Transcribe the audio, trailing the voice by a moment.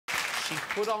she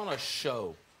put on a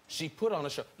show. She put on a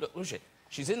show. Look, who's she?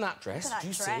 She's in that dress. Look at Do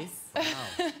you that see?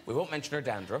 dress. We won't mention her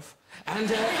dandruff.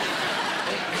 And,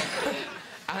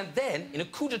 and then, in a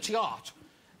coup de théâtre,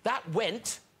 that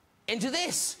went into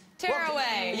this.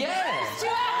 Tearaway. Yeah. Two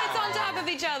outfits on top of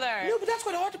each other. No, but that's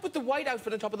quite hard to put the white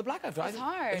outfit on top of the black outfit. It's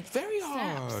hard. It's very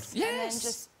hard. Snaps. Yes. And then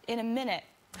just in a minute.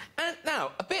 And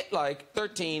now, a bit like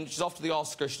 13, she's off to the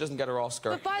Oscar, she doesn't get her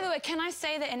Oscar. But by the way, can I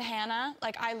say that in Hannah,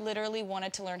 like, I literally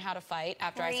wanted to learn how to fight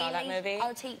after I saw that movie?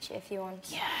 I'll teach you if you want.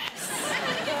 Yes.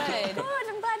 Good, Good.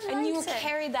 I'm glad you And you liked it.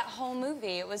 carried that whole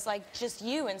movie. It was like just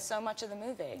you in so much of the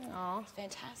movie. Aw. It's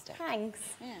fantastic. Thanks.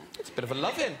 Yeah. It's a bit of a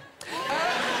love-in.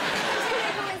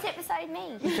 Come and sit beside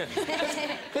me.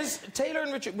 Because Taylor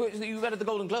and Richard, you read at the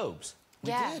Golden Globes.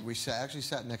 We did. We actually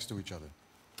sat next to each other.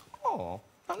 Oh,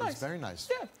 how nice. It's very nice.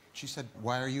 Yeah. She said,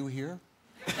 "Why are you here?"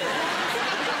 And it's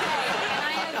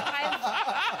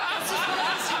just one of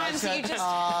those times that you just...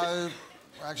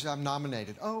 Actually, I'm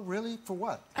nominated. Oh, really? For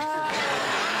what?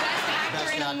 Best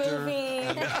actor in a movie.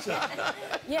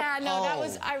 Yeah, no, that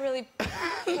was... I really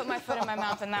put my foot in my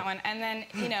mouth in that one. And then,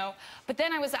 you know... But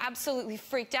then I was absolutely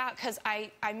freaked out because I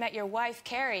met your wife,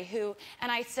 Carrie, who...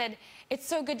 And I said, "It's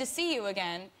so good to see you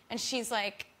again." And she's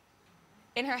like...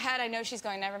 In her head, I know she's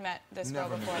going, "Never met this girl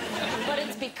before." But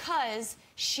it's because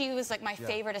she was, like, my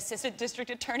favorite assistant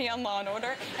district attorney on Law &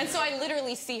 Order. And so I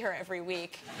literally see her every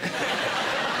week. She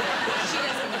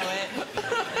doesn't know it.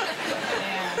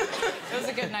 Yeah. It was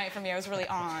a good night for me. I was really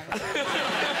on.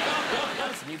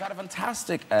 Listen, you've had a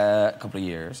fantastic couple of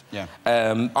years. Yeah.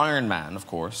 Iron Man, of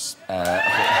course. Look at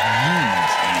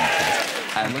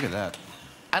that.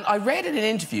 And I read in an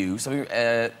interview something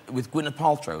with Gwyneth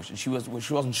Paltrow, and she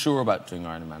wasn't sure about doing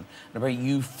Iron Man. And apparently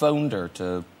you phoned her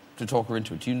to talk her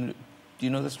into it. Do you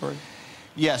know this story?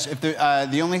 Yes. If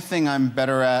the only thing I'm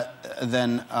better at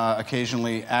than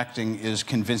occasionally acting is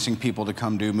convincing people to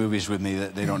come do movies with me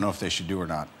that they don't know if they should do or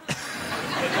not.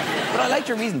 But I liked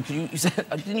your reason. You said,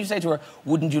 didn't you say to her,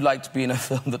 "Wouldn't you like to be in a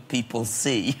film that people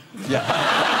see?" Yeah.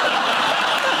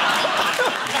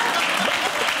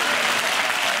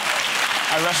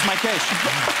 I rest my case.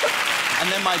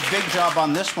 And then my big job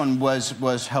on this one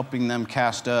was helping them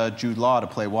cast Jude Law to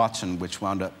play Watson, which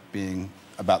wound up being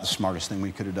about the smartest thing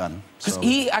we could have done. Because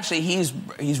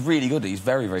he's really good. He's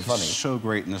very, very funny. He's so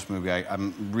great in this movie.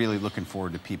 I'm really looking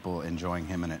forward to people enjoying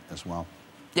him in it as well.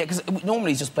 Yeah, because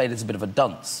normally he's just played as a bit of a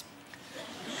dunce.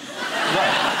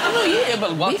 Right. No, yeah,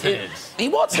 but Watson is.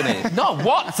 Watson is. No,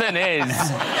 Watson is.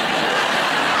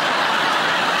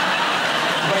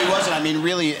 But he wasn't. I mean,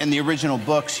 really, in the original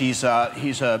books, he's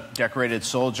a decorated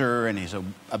soldier and he's a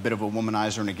bit of a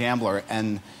womanizer and a gambler.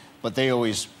 But they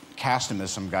always cast him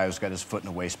as some guy who's got his foot in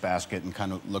a wastebasket and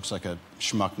kind of looks like a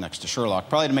schmuck next to Sherlock,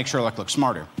 probably to make Sherlock look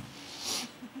smarter.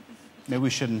 Maybe we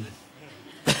shouldn't.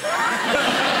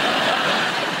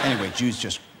 Anyway, Jude's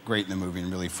just great in the movie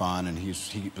and really fun, and he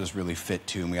was really fit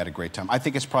too, and we had a great time. I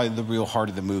think it's probably the real heart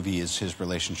of the movie is his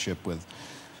relationship with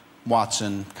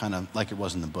Watson, kind of like it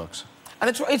was in the books. And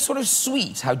it's sort of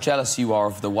sweet how jealous you are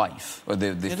of the wife, or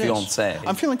the fiancée.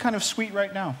 I'm feeling kind of sweet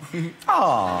right now.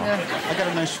 Aww. Yeah, I got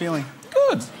a nice feeling.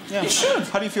 Good. Yeah. You should.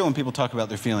 How do you feel when people talk about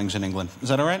their feelings in England? Is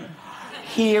that all right?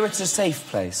 Here, it's a safe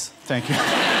place. Thank you.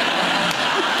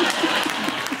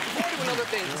 Another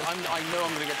thing, because I know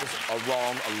I'm going to get this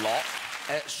wrong a lot.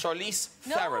 Charlize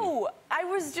Theron. No, I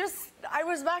was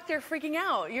back there freaking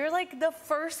out. You're like the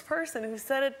first person who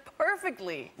said it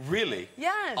perfectly. Really?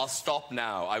 Yes. I'll stop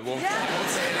now. I won't say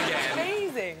it again.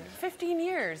 Amazing. 15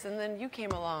 years, and then you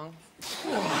came along.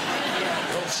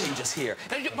 Yeah, all changes here.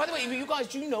 Now, by the way, you guys,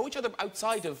 do you know each other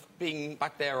outside of being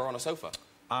back there or on a sofa?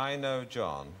 I know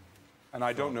John. And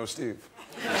I don't know Steve.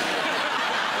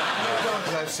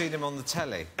 Because I've seen him on the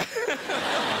telly. You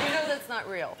know that's not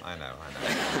real. I know.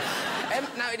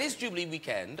 Now, it is Jubilee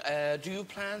weekend. Do you have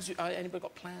plans? Anybody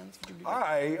got plans for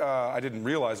Jubilee? I didn't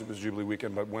realize it was Jubilee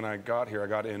weekend, but when I got here, I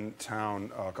got in town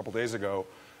a couple days ago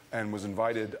and was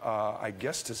invited, I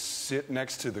guess, to sit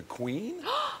next to the Queen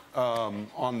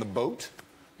on the boat.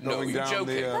 No, going you're down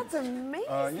joking. That's amazing.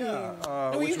 Yeah.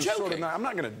 No, which you're was joking. Sort of I'm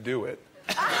not going to do it.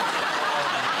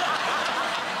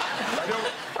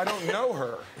 I don't know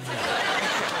her.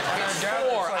 It's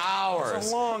 4 hours.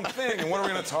 It's a long thing, and what are we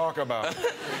going to talk about?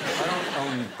 I don't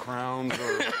own crowns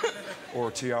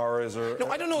or tiaras or... No,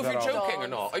 I don't know if you're joking or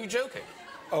not. Are you joking?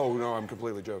 Oh, no, I'm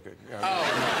completely joking. Yeah, oh.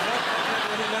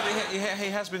 He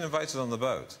has been invited on the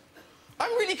boat.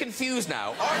 I'm really confused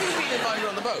now. Are you being invited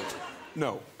on the boat?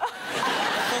 No.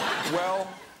 Well,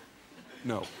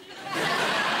 no.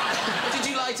 Did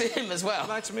you lie to him as well?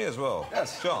 Lie to me as well.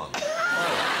 Yes. John.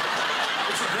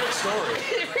 It's a great story.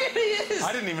 It really is.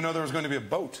 I didn't even know there was going to be a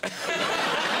boat.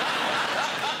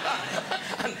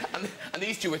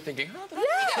 least you were thinking, how did I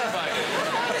get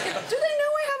invited? Do they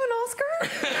know I have an Oscar?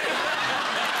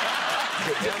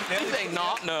 Do they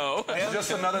not know? It's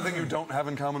just another thing you don't have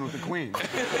in common with the Queen.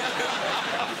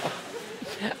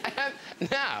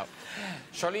 Now,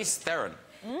 Charlize Theron.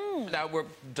 Now, we're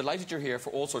delighted you're here for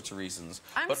all sorts of reasons.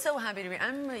 I'm so happy to be.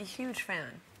 I'm a huge fan.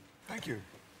 Thank you.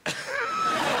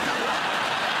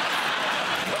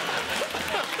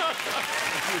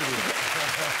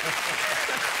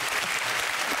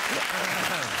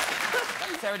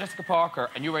 Sarah Jessica Parker,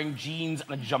 and you're wearing jeans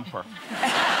and a jumper.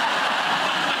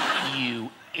 You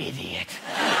idiot.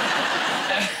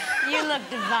 You look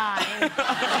divine.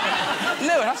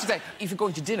 No, I have to say, if you're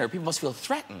going to dinner, people must feel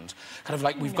threatened. Kind of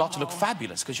like, we've got to look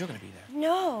fabulous, because you're going to be there.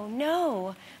 No,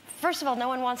 no. First of all, no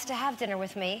one wants to have dinner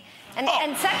with me. And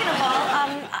second of all,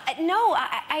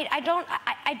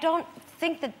 I don't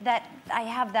think that I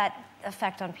have that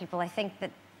effect on people. I think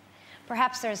that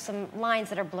perhaps there's some lines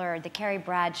that are blurred. The Carrie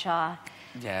Bradshaw,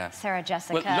 Sarah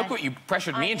Jessica. Well, look what you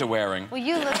pressured me into wearing. Well,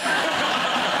 you look...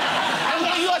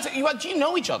 Do you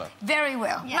know each other? Very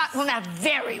well. Yes. Not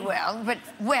very well, but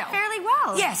well. Fairly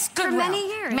well. Yes, good For well. many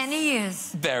years. Many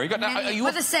years. Very good. Now, are you...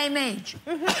 We're the same age.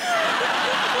 I am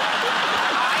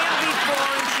before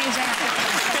and she's after.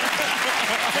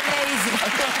 It's amazing.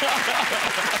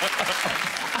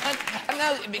 And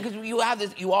now, because you have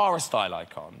this, you are a style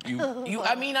icon.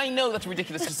 I mean, I know that's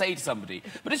ridiculous to say to somebody,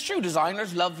 but it's true.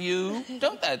 Designers love you,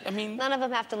 don't they? I mean, None of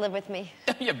them have to live with me.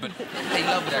 yeah, but they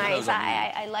love their clothes on you.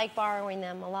 I like borrowing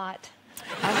them a lot.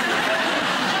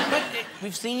 But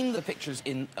we've seen the pictures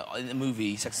in the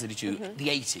movie Sex and the City 2, the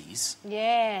 80s.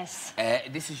 Yes.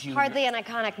 This is you. Hardly an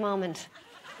iconic moment.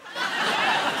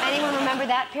 Anyone remember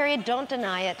that period? Don't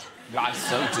deny it. I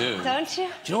so do. Don't you?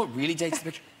 Do you know what really dates the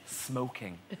picture?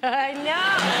 Smoking. I know.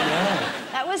 Yeah.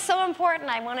 That was so important.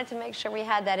 I wanted to make sure we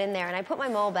had that in there, and I put my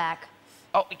mole back.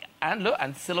 Oh, and look,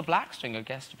 and Cilla Black's doing a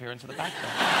guest appearance at the back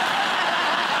there.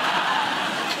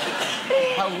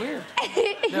 How weird.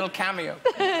 Little cameo.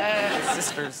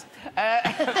 Sisters.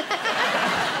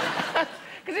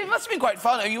 Because it must have been quite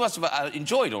fun. You must have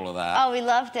enjoyed all of that. Oh, we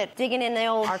loved it. Digging in the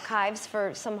old archives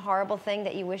for some horrible thing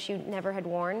that you wish you never had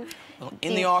worn. Well,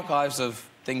 in the archives of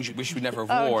things you wish you never have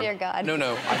worn. Oh, dear God. No,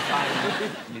 I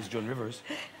find... These Joan Rivers.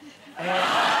 Look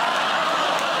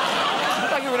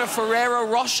like you're in a Ferrero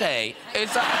Rocher.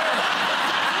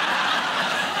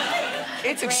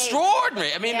 It's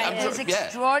extraordinary. I mean, it was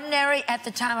extraordinary at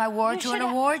the time I wore it to an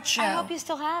award show. I hope you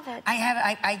still have it. I have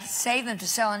it. I saved them to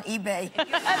sell on eBay. No,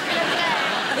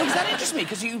 because that interests me,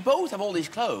 because you both have all these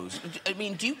clothes. I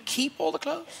mean, do you keep all the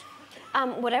clothes?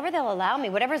 Whatever they'll allow me.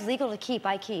 Whatever's legal to keep,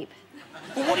 I keep.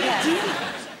 Well, what do you do?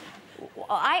 Well,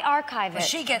 I archive it.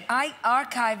 I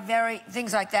archive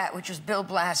things like that, which was Bill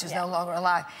Blass, who's no longer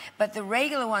alive. But the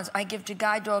regular ones I give to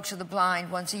Guide Dogs for the Blind.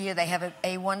 Once a year, they have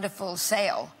a wonderful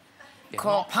sale.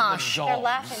 Called Posh. They're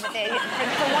laughing, but for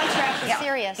once you're actually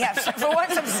serious. Yeah, for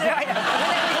once I'm serious.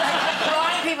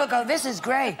 Blind people go, this is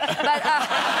great. But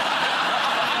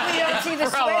we don't see the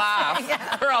For a laugh.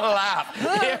 Yeah. For a laugh.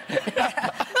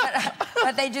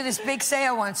 But they do this big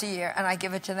sale once a year, and I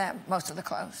give it to them, most of the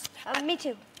clothes. Me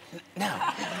too. No.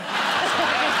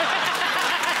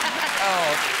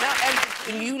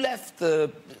 And you left the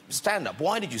stand-up.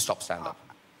 Why did you stop stand-up?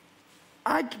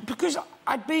 Because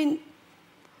I'd been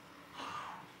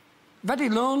very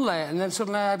lonely, and then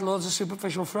suddenly I had loads of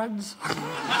superficial friends. You know what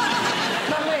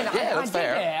I mean? Yeah, that's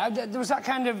fair. There was that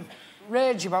kind of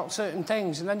rage about certain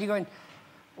things, and then you're going,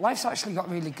 life's actually got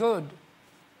really good.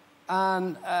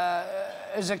 And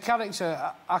as a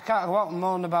character, I can't go out and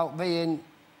moan about being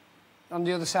on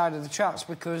the other side of the tracks,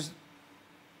 because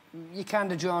you're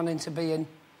kind of drawn into being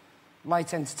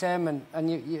light entertainment, and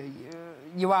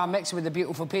you are mixed with the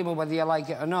beautiful people, whether you like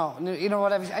it or not. And, you know,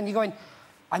 whatever. And you're going,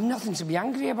 I've nothing to be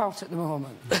angry about at the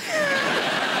moment. But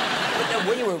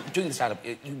when you were doing the stand-up,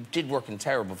 you did work in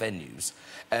terrible venues.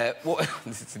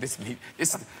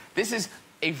 This is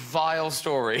a vile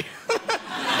story.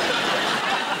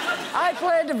 I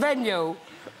played a venue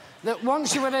that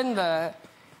once you were in there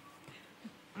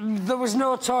was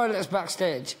no toilets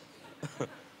backstage.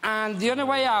 And the only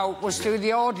way out was through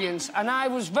the audience. And I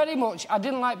was very much... I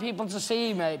didn't like people to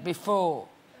see me before.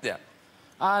 Yeah.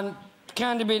 And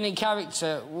kind of being in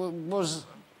character was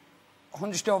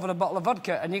hunched over a bottle of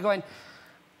vodka. And you're going,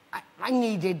 I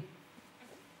needed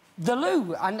the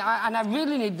loo. And I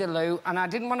really need the loo. And I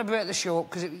didn't want to break the show,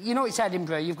 because, you know, it's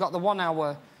Edinburgh. You've got the 1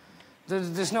 hour.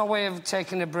 There's no way of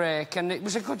taking a break. And it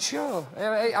was a good show.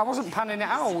 I wasn't panning it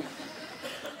out.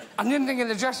 And the only thing in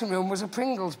the dressing room was a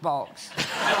Pringles box.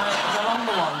 The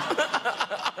longer one.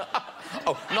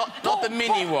 Oh, not the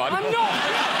mini one. I'm not...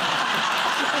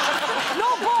 No,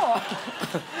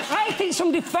 but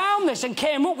somebody found this and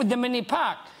came up with the mini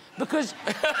pack, because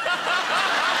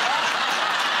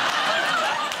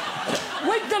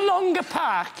with the longer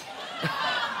pack,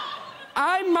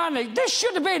 I managed... This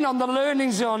should have been on the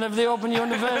learning zone of the Open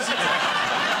University.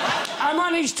 I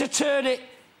managed to turn it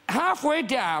halfway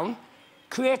down,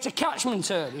 create a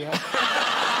catchment area. Because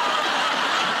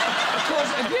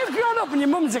if you've grown up and your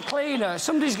mum's a cleaner,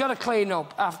 somebody's got to clean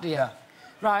up after you.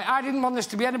 Right, I didn't want this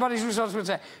to be anybody's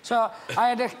responsibility, so I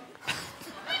had a...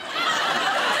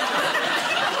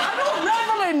 I don't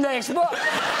revel in this, but...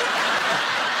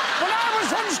 When I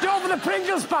was hunched over the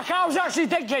Pringles pack, I was actually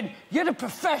thinking, you're a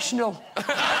professional. I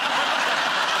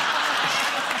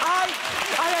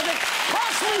had a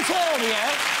catchment area,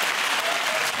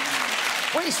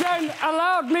 which then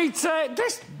allowed me to...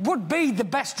 This would be the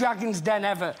best Dragon's Den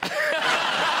ever.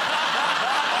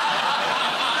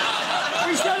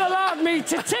 Which then allowed me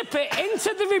to tip it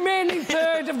into the remaining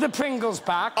third of the Pringles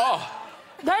pack.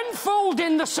 Then fold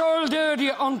in the soiled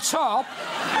area on top,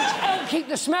 which helped keep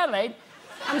the smell in,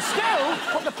 and still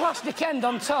put the plastic end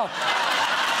on top. So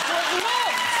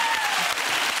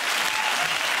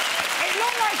it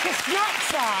looked like a snack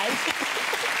size.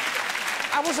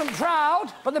 I wasn't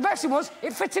proud, but the best thing was,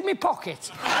 it fit in my pocket.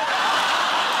 So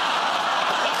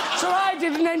I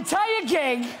did an entire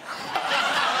gig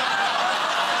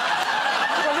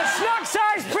with a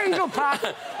snack-sized Pringle pack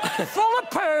full of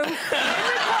poo in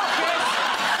my pocket,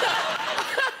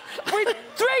 with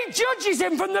 3 judges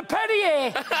in from the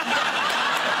Perrier.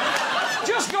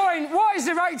 Just going, what is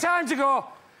the right time to go?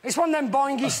 It's one of them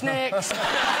boingy snakes. I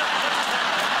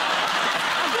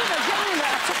did it, genuinely.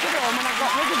 I took it home and I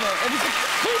got rid of it. It was a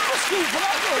super scoop, but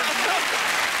I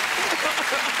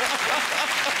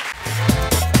did.